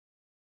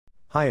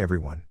Hi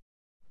everyone.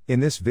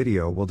 In this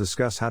video we'll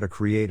discuss how to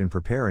create and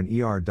prepare an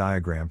ERD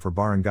diagram for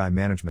Barangay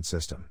Management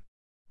System.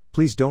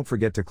 Please don't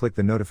forget to click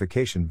the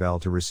notification bell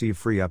to receive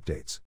free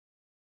updates.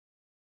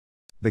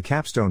 The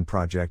capstone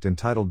project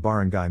entitled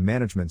Barangay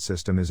Management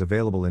System is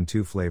available in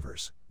two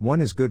flavors.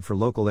 One is good for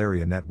local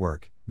area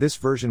network. This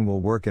version will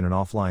work in an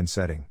offline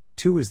setting.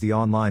 Two is the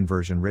online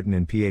version written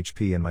in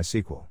PHP and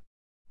MySQL.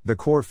 The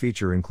core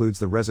feature includes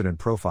the resident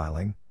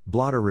profiling,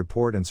 blotter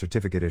report and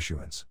certificate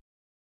issuance.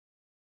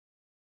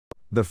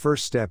 The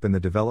first step in the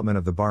development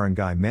of the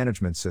Barangay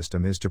Management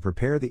System is to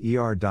prepare the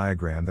ERD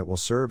diagram that will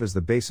serve as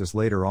the basis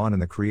later on in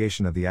the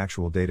creation of the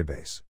actual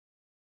database.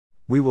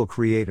 We will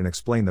create and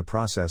explain the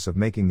process of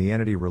making the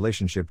entity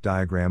relationship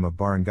diagram of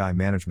Barangay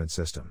Management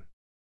System.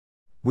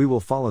 We will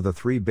follow the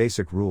three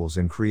basic rules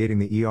in creating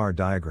the ERD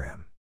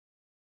diagram.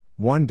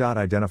 1.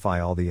 Identify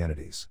all the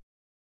entities.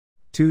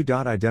 2.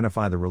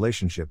 Identify the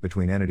relationship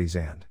between entities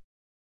and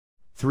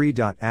 3.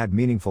 Add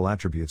meaningful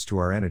attributes to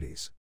our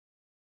entities.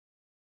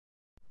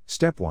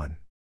 Step 1.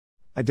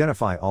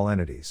 Identify all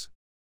entities.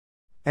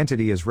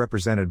 Entity is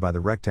represented by the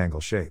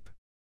rectangle shape.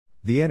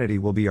 The entity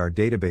will be our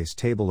database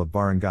table of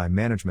Barangay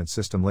Management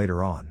System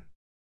later on.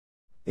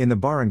 In the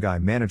Barangay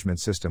Management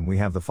System we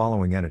have the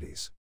following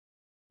entities.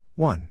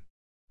 1.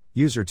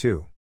 User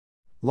 2.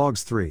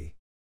 Logs 3.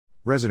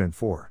 Resident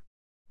 4.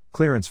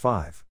 Clearance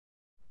 5.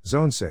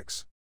 Zone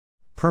 6.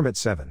 Permit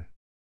 7.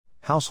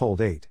 Household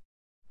 8.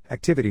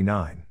 Activity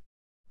 9.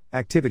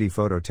 Activity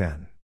photo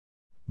 10.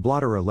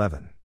 Blotter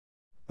 11.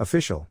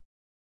 Official.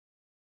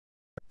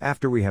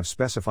 After we have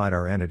specified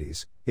our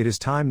entities, it is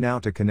time now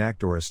to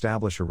connect or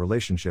establish a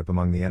relationship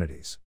among the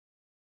entities.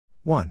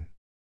 1.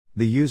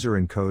 The user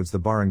encodes the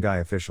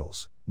Barangay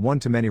Officials,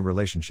 one-to-many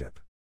relationship.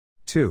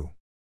 2.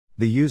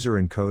 The user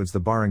encodes the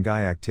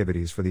Barangay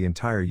activities for the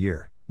entire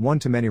year,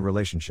 one-to-many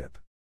relationship.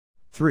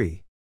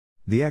 3.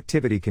 The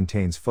activity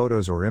contains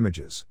photos or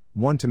images,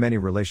 one-to-many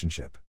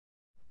relationship.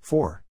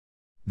 4.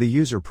 The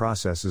user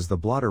processes the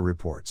blotter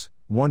reports,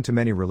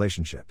 one-to-many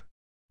relationship.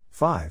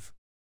 5.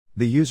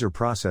 The user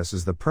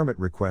processes the permit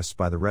requests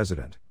by the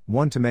resident,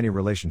 one-to-many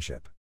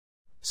relationship.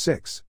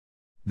 6.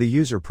 The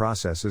user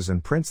processes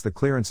and prints the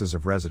clearances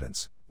of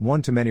residents,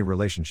 one-to-many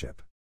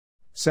relationship.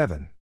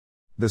 7.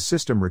 The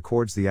system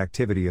records the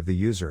activity of the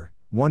user,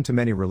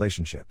 one-to-many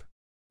relationship.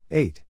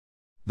 8.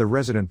 The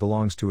resident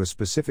belongs to a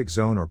specific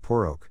zone or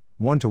POROC,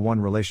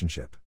 one-to-one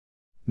relationship.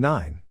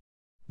 9.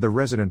 The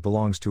resident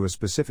belongs to a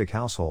specific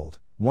household,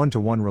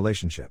 one-to-one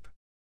relationship.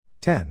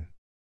 10.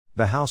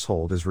 The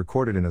household is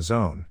recorded in a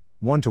zone,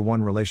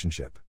 one-to-one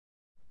relationship.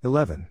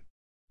 11.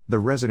 The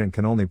resident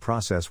can only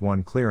process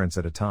one clearance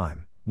at a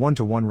time,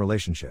 one-to-one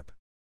relationship.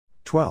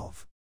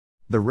 12.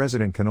 The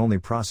resident can only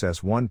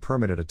process one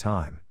permit at a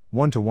time,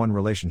 one-to-one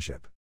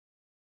relationship.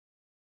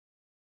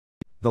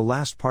 The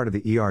last part of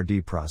the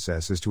ERD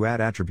process is to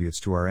add attributes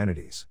to our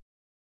entities.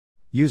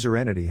 User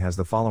entity has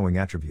the following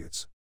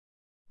attributes.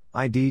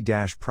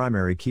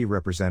 ID-primary key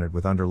represented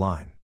with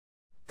underline.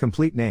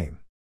 Complete name.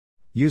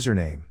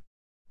 Username.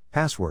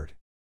 Password.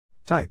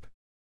 Type.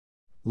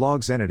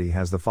 Logs entity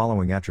has the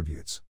following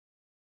attributes.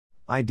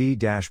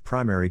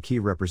 ID-primary key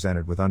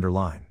represented with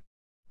underline.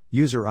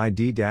 User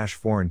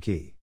ID-foreign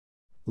key.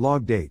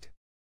 Log date.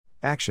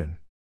 Action.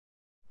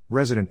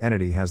 Resident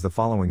entity has the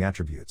following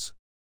attributes.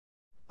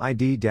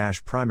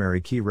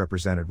 ID-primary key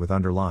represented with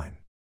underline.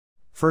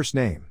 First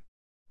name.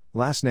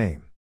 Last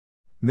name.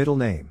 Middle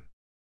name.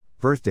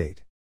 Birth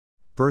date.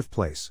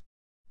 Birthplace.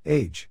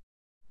 Age.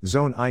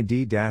 Zone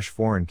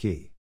ID-foreign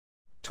key.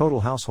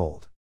 Total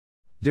household.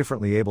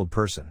 Differently abled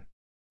person.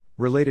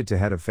 Related to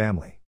head of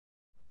family.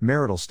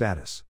 Marital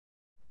status.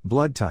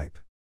 Blood type.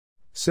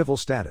 Civil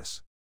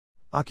status.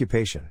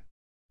 Occupation.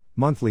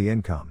 Monthly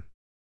income.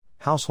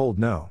 Household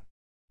no.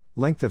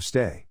 Length of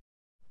stay.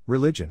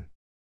 Religion.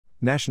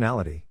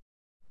 Nationality.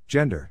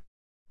 Gender.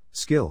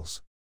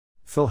 Skills.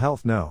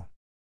 PhilHealth no.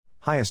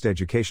 Highest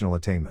educational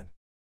attainment.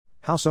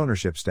 House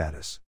ownership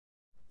status.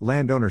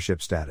 Land ownership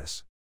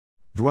status.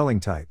 Dwelling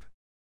type.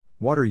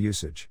 Water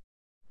usage.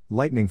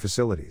 Lighting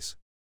facilities.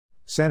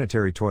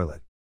 Sanitary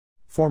toilet.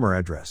 Former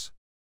address.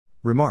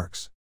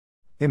 Remarks.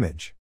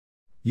 Image.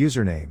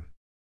 Username.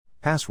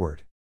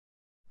 Password.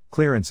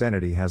 Clearance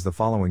entity has the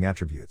following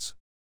attributes.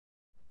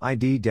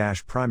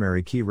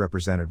 ID-primary key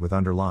represented with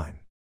underline.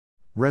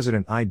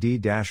 Resident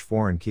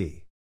ID-foreign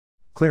key.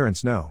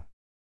 Clearance no.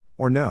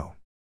 Or no.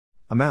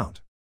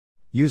 Amount.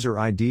 User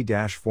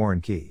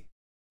ID-foreign key.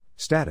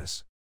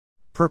 Status.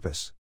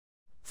 Purpose.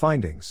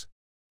 Findings.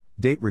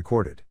 Date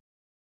recorded.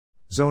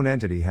 Zone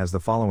entity has the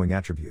following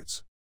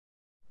attributes.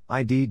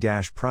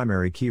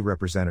 ID-primary key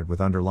represented with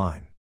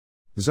underline.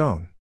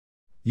 Zone.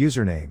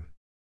 Username.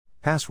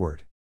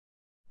 Password.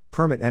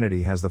 Permit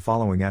entity has the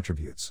following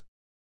attributes.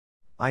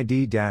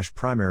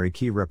 ID-primary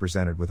key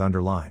represented with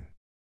underline.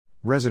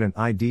 Resident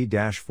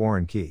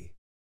ID-foreign key.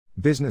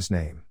 Business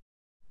name.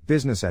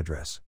 Business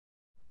address.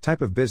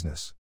 Type of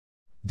business.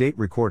 Date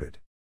recorded.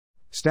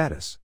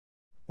 Status.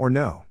 Or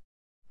no.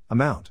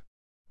 Amount.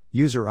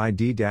 User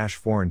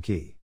ID-foreign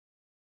key.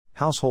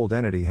 Household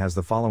entity has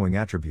the following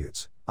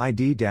attributes.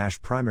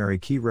 ID-primary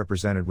key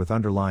represented with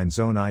underlined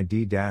zone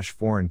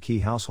ID-foreign key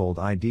household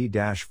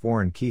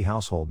ID-foreign key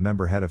household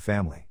member head of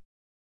family.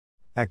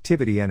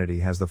 Activity entity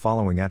has the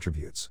following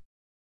attributes.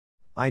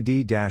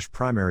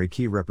 ID-primary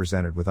key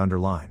represented with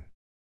underline.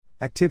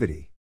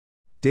 Activity.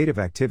 Date of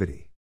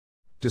activity.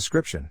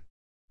 Description.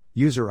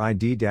 User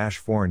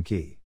ID-foreign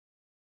key.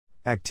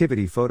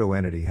 Activity photo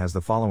entity has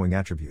the following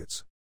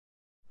attributes.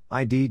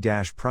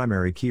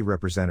 ID-primary key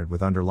represented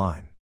with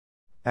underline.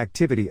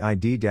 Activity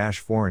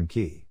ID-foreign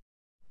key.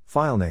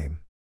 File name.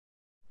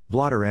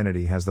 Blotter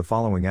entity has the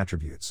following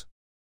attributes.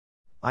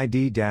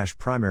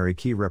 ID-primary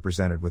key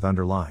represented with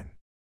underline.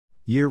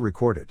 Year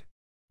recorded.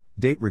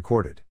 Date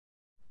recorded.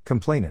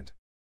 Complainant.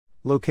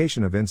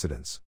 Location of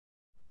incidents.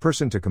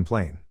 Person to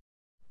complain.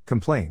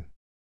 Complain.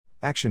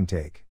 Action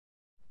take.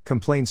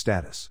 Complain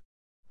status.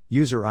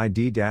 User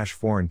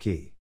ID-foreign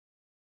key.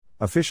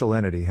 Official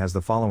entity has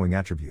the following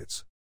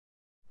attributes.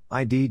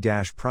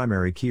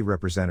 ID-primary key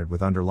represented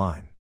with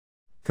underline.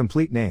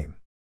 Complete name.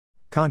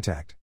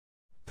 Contact.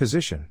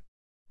 Position.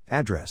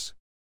 Address.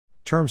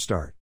 Term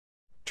start.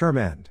 Term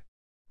end.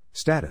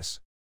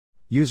 Status.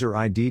 User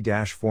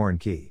ID-foreign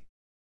key.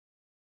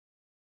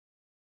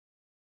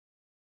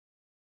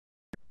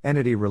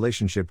 Entity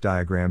relationship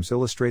diagrams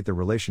illustrate the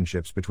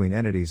relationships between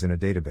entities in a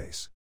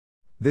database.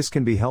 This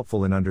can be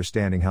helpful in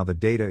understanding how the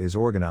data is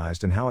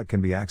organized and how it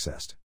can be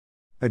accessed.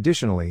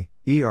 Additionally,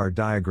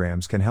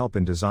 diagrams can help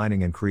in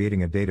designing and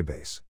creating a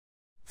database.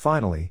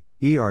 Finally,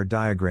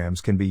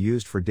 diagrams can be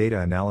used for data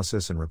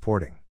analysis and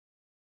reporting.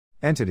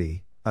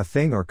 Entity, a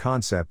thing or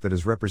concept that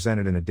is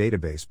represented in a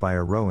database by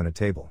a row in a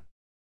table.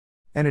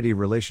 Entity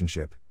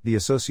relationship, the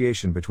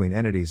association between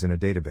entities in a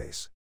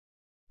database.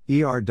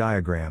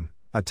 Diagram,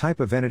 a type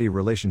of entity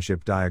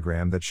relationship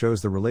diagram that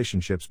shows the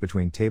relationships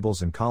between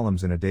tables and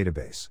columns in a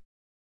database.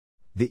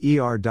 The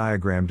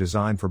diagram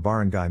designed for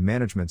Barangay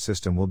Management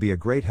System will be a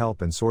great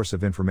help and source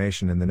of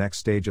information in the next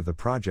stage of the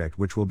project,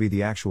 which will be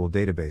the actual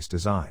database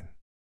design.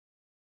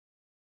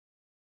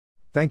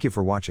 Thank you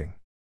for watching.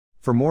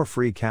 For more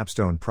free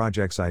capstone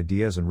projects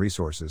ideas and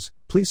resources,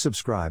 please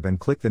subscribe and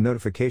click the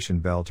notification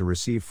bell to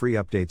receive free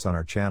updates on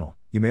our channel.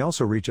 You may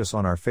also reach us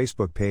on our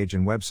Facebook page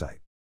and website.